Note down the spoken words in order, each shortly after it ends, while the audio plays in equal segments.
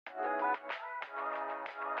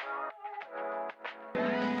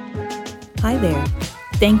Hi there.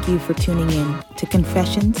 Thank you for tuning in to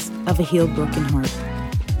Confessions of a Healed Broken Heart.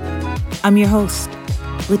 I'm your host,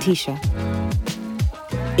 Letitia.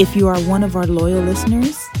 If you are one of our loyal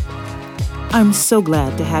listeners, I'm so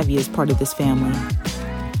glad to have you as part of this family.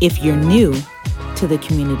 If you're new to the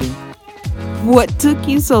community, what took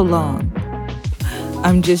you so long?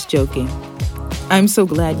 I'm just joking. I'm so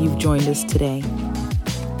glad you've joined us today.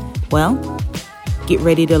 Well, get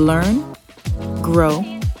ready to learn, grow,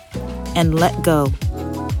 and let go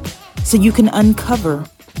so you can uncover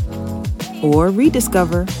or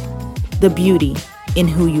rediscover the beauty in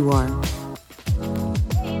who you are.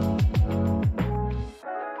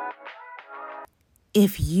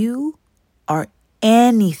 If you are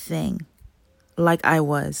anything like I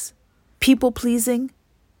was, people-pleasing,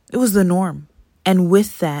 it was the norm. And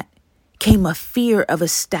with that came a fear of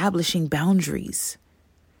establishing boundaries.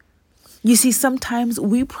 You see, sometimes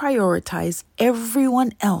we prioritize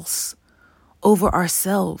everyone else over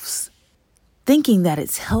ourselves, thinking that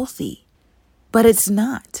it's healthy, but it's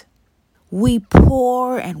not. We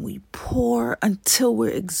pour and we pour until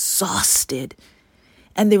we're exhausted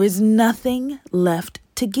and there is nothing left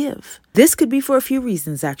to give. This could be for a few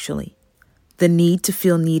reasons, actually. The need to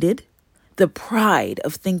feel needed, the pride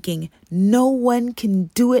of thinking no one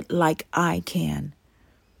can do it like I can.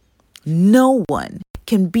 No one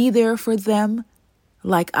can be there for them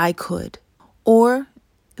like I could. Or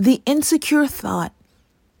the insecure thought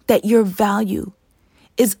that your value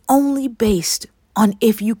is only based on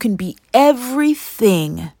if you can be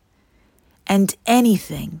everything and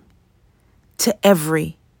anything to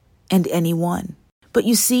every and anyone. But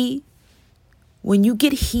you see, when you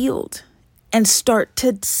get healed and start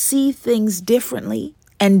to see things differently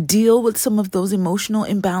and deal with some of those emotional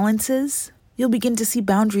imbalances, you'll begin to see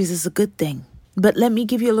boundaries as a good thing. But let me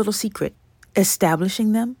give you a little secret.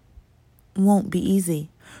 Establishing them won't be easy.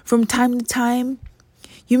 From time to time,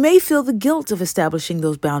 you may feel the guilt of establishing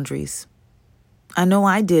those boundaries. I know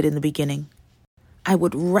I did in the beginning. I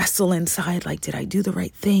would wrestle inside like, did I do the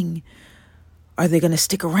right thing? Are they going to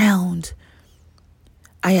stick around?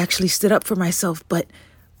 I actually stood up for myself, but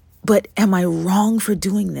am I wrong for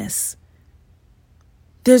doing this?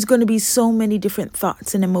 There's going to be so many different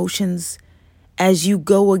thoughts and emotions as you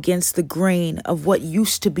go against the grain of what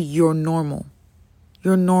used to be your normal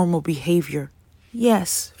behavior.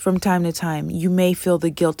 Yes, from time to time, you may feel the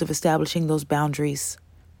guilt of establishing those boundaries,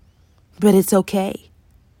 but it's okay.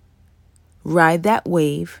 Ride that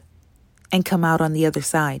wave and come out on the other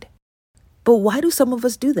side. But why do some of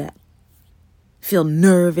us do that? Feel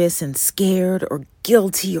nervous and scared or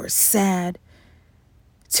guilty or sad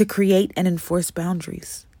to create and enforce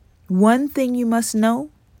boundaries? One thing you must know,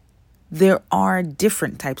 there are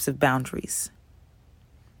different types of boundaries.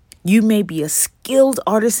 You may be a skilled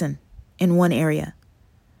artisan in one area,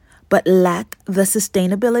 but lack the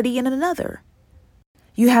sustainability in another.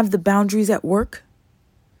 You have the boundaries at work,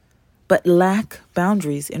 but lack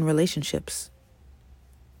boundaries in relationships.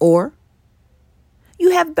 Or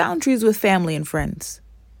you have boundaries with family and friends,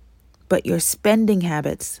 but your spending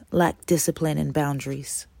habits lack discipline and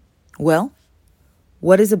boundaries. Well,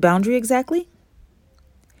 what is a boundary exactly?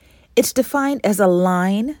 It's defined as a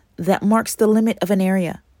line that marks the limit of an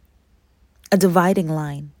area, a dividing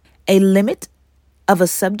line, a limit of a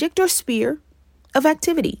subject or sphere of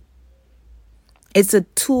activity. It's a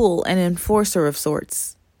tool and enforcer of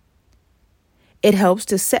sorts. It helps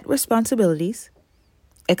to set responsibilities,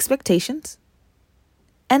 expectations,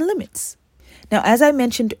 and limits. Now, as I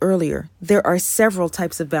mentioned earlier, there are several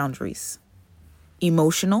types of boundaries: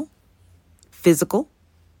 emotional, physical,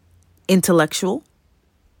 intellectual,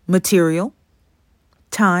 material,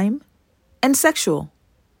 time, and sexual.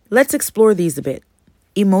 Let's explore these a bit.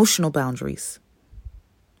 Emotional boundaries.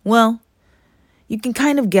 Well, you can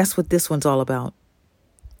kind of guess what this one's all about.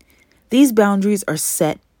 These boundaries are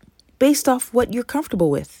set based off what you're comfortable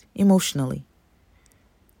with emotionally.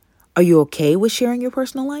 Are you okay with sharing your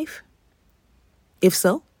personal life? If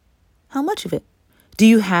so, how much of it? Do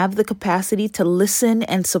you have the capacity to listen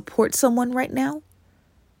and support someone right now?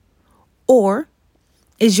 Or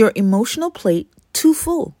is your emotional plate too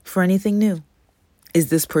full for anything new? Is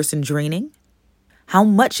this person draining? How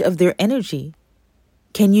much of their energy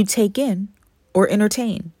can you take in or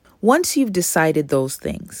entertain? Once you've decided those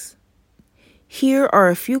things, here are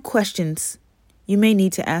a few questions you may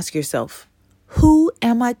need to ask yourself. Who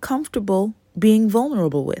am I comfortable being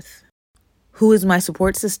vulnerable with? Who is my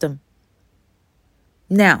support system?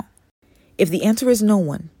 Now, if the answer is no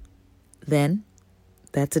one, then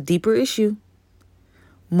that's a deeper issue,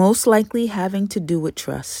 most likely having to do with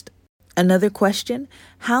trust. Another question,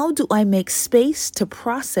 how do I make space to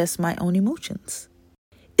process my own emotions?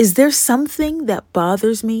 Is there something that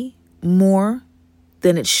bothers me more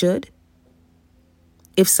than it should?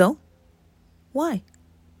 If so, why?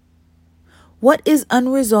 What is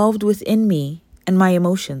unresolved within me and my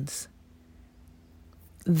emotions?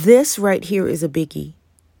 This right here is a biggie.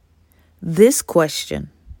 This question,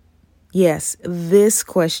 yes, this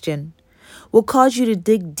question will cause you to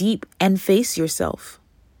dig deep and face yourself.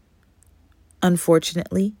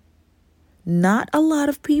 Unfortunately, not a lot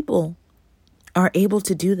of people are able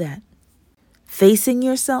to do that. Facing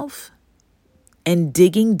yourself and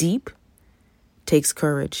digging deep takes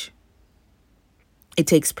courage. It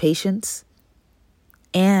takes patience,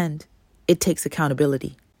 and it takes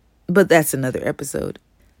accountability. But that's another episode.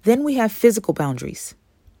 Then we have physical boundaries.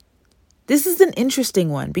 This is an interesting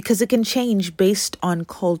one because it can change based on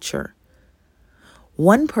culture.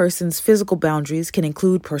 One person's physical boundaries can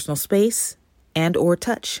include personal space and or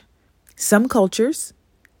touch. Some cultures,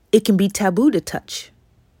 it can be taboo to touch,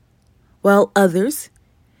 while others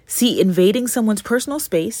see invading someone's personal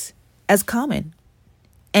space as common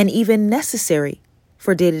and even necessary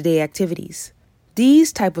for day-to-day activities.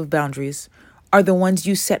 These type of boundaries are the ones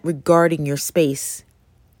you set regarding your space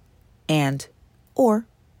and or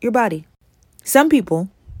your body. Some people,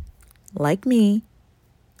 like me,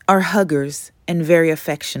 are huggers and very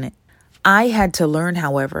affectionate. I had to learn,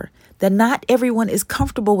 however, that not everyone is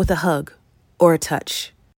comfortable with a hug or a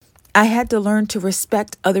touch. I had to learn to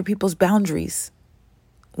respect other people's boundaries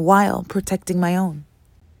while protecting my own.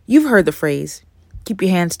 You've heard the phrase, keep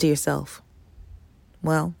your hands to yourself.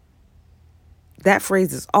 Well, that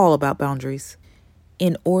phrase is all about boundaries.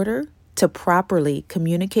 In order to properly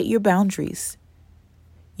communicate your boundaries,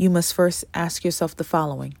 you must first ask yourself the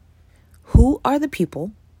following. Who are the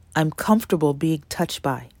people I'm comfortable being touched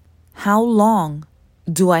by? How long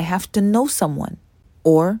do I have to know someone?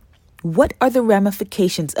 Or what are the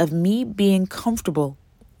ramifications of me being comfortable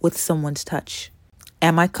with someone's touch?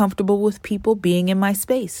 Am I comfortable with people being in my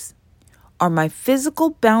space? Are my physical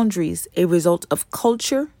boundaries a result of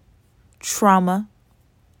culture, trauma,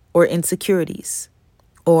 or insecurities?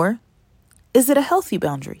 Or is it a healthy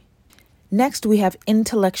boundary? Next, we have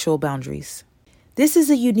intellectual boundaries. This is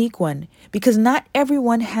a unique one because not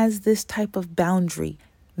everyone has this type of boundary.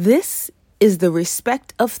 This is the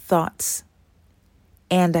respect of thoughts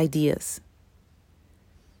and ideas.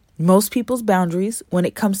 Most people's boundaries, when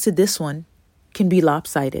it comes to this one, can be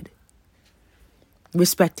lopsided.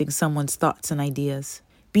 Respecting someone's thoughts and ideas.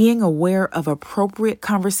 Being aware of appropriate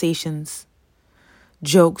conversations,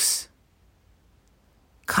 jokes,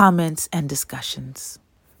 comments, and discussions.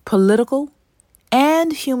 Political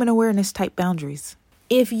and human awareness type boundaries.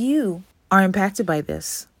 If you are impacted by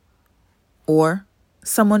this, or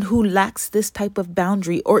someone who lacks this type of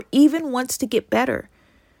boundary, or even wants to get better,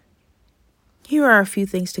 here are a few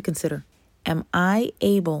things to consider. Am I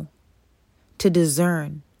able to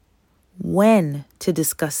discern when to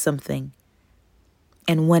discuss something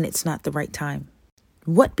and when it's not the right time?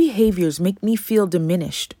 What behaviors make me feel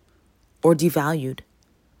diminished or devalued?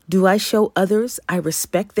 Do I show others I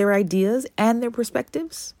respect their ideas and their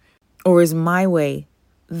perspectives? Or is my way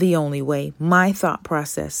the only way, my thought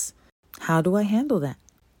process? How do I handle that?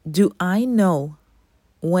 Do I know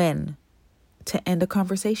when to end a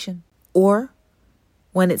conversation? Or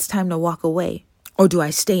when it's time to walk away? Or do I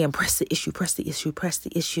stay and press the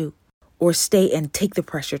issue? Or stay and take the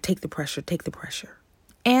pressure?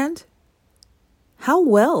 And how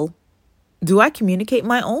well do I communicate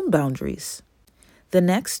my own boundaries? The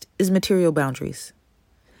next is material boundaries.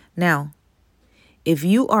 Now, if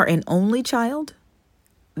you are an only child,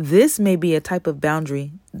 this may be a type of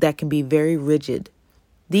boundary that can be very rigid.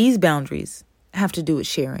 These boundaries have to do with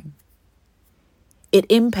sharing. It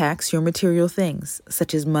impacts your material things,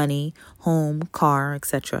 such as money, home, car,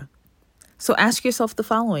 etc. So ask yourself the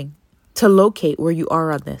following to locate where you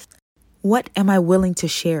are on this. What am I willing to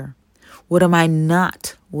share? What am I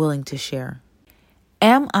not willing to share?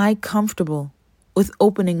 Am I comfortable with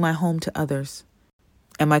opening my home to others?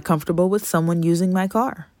 Am I comfortable with someone using my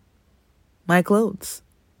car, my clothes,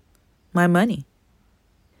 my money?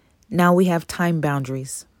 Now we have time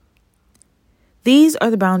boundaries. These are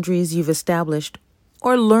the boundaries you've established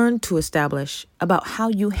or learned to establish about how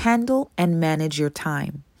you handle and manage your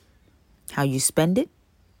time, how you spend it,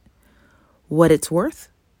 what it's worth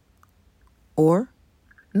or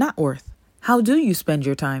not worth. How do you spend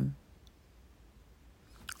your time?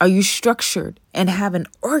 Are you structured and have an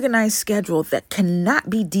organized schedule that cannot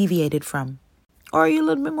be deviated from? Or are you a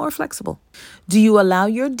little bit more flexible? Do you allow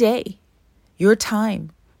your day, your time,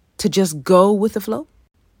 to just go with the flow?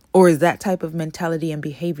 Or is that type of mentality and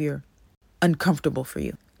behavior uncomfortable for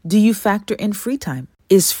you? Do you factor in free time?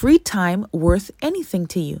 Is free time worth anything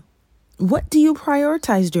to you? What do you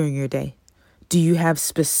prioritize during your day? Do you have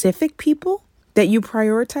specific people that you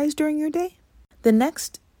prioritize during your day? The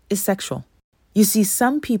next is sexual. You see,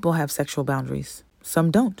 some people have sexual boundaries,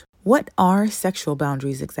 some don't. What are sexual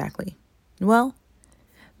boundaries exactly? Well,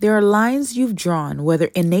 there are lines you've drawn, whether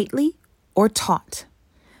innately or taught,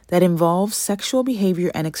 that involve sexual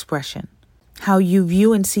behavior and expression, how you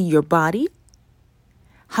view and see your body,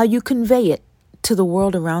 how you convey it to the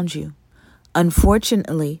world around you.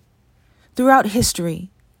 Unfortunately, throughout history,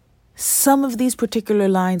 some of these particular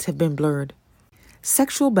lines have been blurred.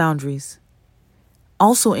 Sexual boundaries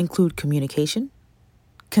also include communication,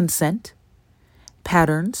 consent,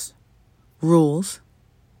 patterns, rules,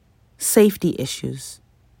 safety issues,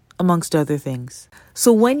 amongst other things.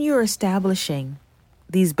 So when you're establishing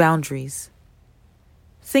these boundaries,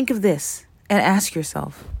 think of this and ask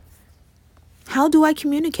yourself, how do I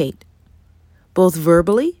communicate, both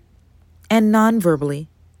verbally and non-verbally,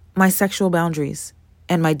 my sexual boundaries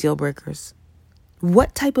and my deal breakers?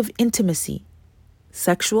 What type of intimacy,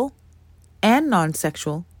 sexual and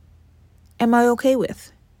non-sexual, am I okay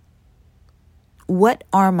with? What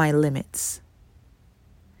are my limits?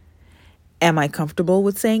 Am I comfortable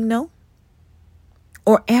with saying no?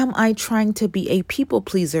 Or am I trying to be a people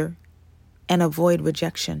pleaser and avoid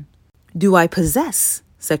rejection? Do I possess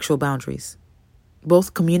sexual boundaries,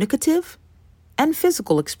 both communicative and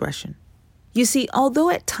physical expression? You see, although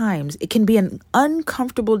at times it can be an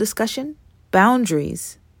uncomfortable discussion,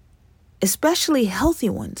 boundaries, especially healthy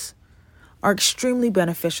ones, are extremely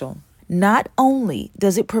beneficial. Not only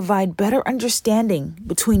does it provide better understanding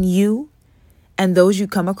between you and those you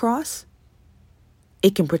come across,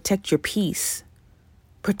 it can protect your peace,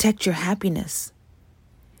 protect your happiness,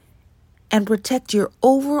 and protect your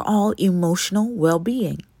overall emotional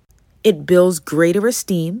well-being. It builds greater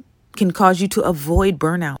esteem, can cause you to avoid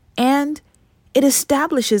burnout, and it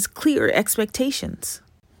establishes clear expectations.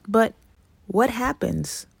 But what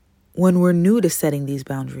happens when we're new to setting these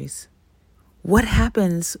boundaries? What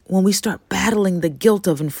happens when we start battling the guilt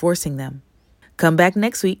of enforcing them? Come back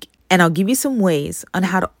next week and I'll give you some ways on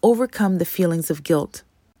how to overcome the feelings of guilt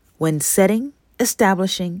when setting,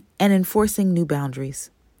 establishing, and enforcing new boundaries.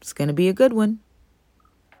 It's going to be a good one.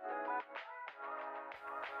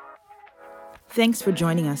 Thanks for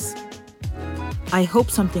joining us. I hope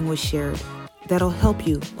something was shared that'll help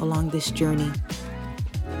you along this journey.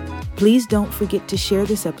 Please don't forget to share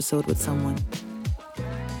this episode with someone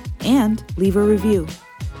and leave a review.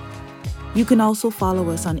 You can also follow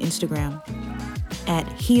us on Instagram at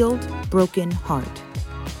Healed Broken Heart.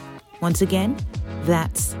 Once again,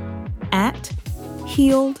 that's at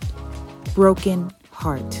Healed Broken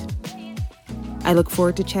Heart. I look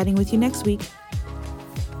forward to chatting with you next week.